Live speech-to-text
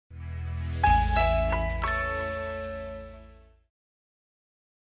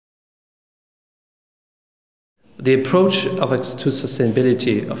The approach to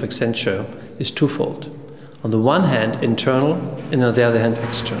sustainability of Accenture is twofold. On the one hand, internal, and on the other hand,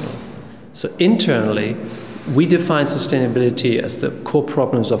 external. So internally, we define sustainability as the core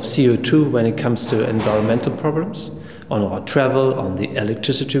problems of CO2 when it comes to environmental problems, on our travel, on the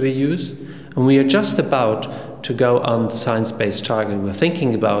electricity we use. And we are just about to go on the science-based target. We're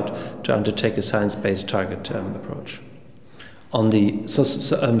thinking about to undertake a science-based target approach. On the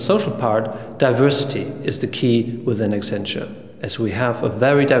social part, diversity is the key within Accenture, as we have a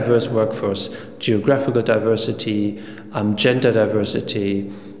very diverse workforce, geographical diversity, gender diversity,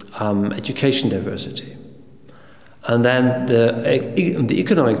 education diversity. And then the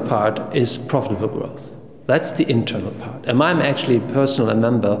economic part is profitable growth. That's the internal part. And I'm actually personally a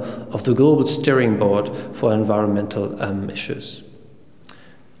member of the Global Steering Board for environmental issues.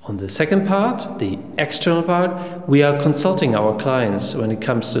 On the second part, the external part, we are consulting our clients when it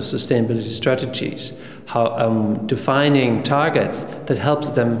comes to sustainability strategies, defining targets that helps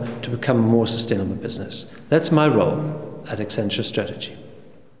them to become a more sustainable business. That's my role at Accenture Strategy.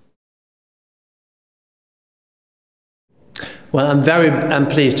 Well, I'm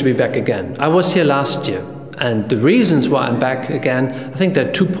pleased to be back again. I was here last year, and the reasons why I'm back again, I think there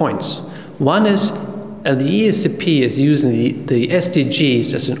are 2 points. One is the ESCP is using the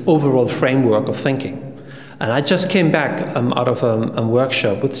SDGs as an overall framework of thinking. And I just came back out of a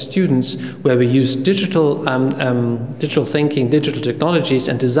workshop with students where we used digital thinking, digital technologies,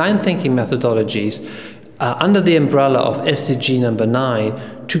 and design thinking methodologies under the umbrella of SDG number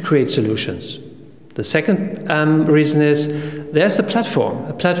 9 to create solutions. The second reason is there's a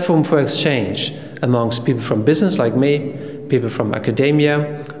platform for exchange amongst people from business like me, people from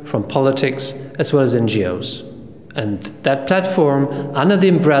academia, from politics, as well as NGOs. And that platform, under the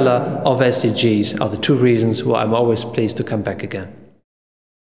umbrella of SDGs, are the 2 reasons why I'm always pleased to come back again.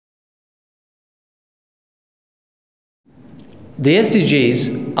 The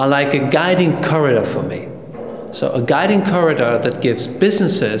SDGs are like a guiding corridor for me. So a guiding corridor that gives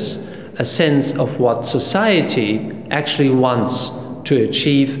businesses a sense of what society actually wants to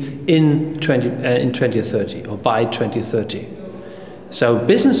achieve in 2030 or by 2030. So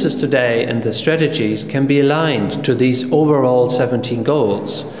businesses today and the strategies can be aligned to these overall 17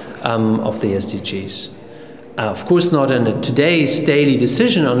 goals of the SDGs. Of course, not in today's daily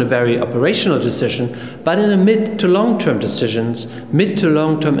decision, on a very operational decision, but in a mid to long-term decisions, mid to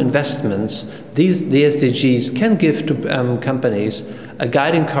long-term investments. The SDGs can give to companies a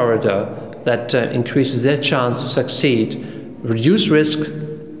guiding corridor that increases their chance to succeed, reduce risk,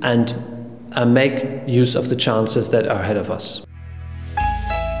 and make use of the chances that are ahead of us.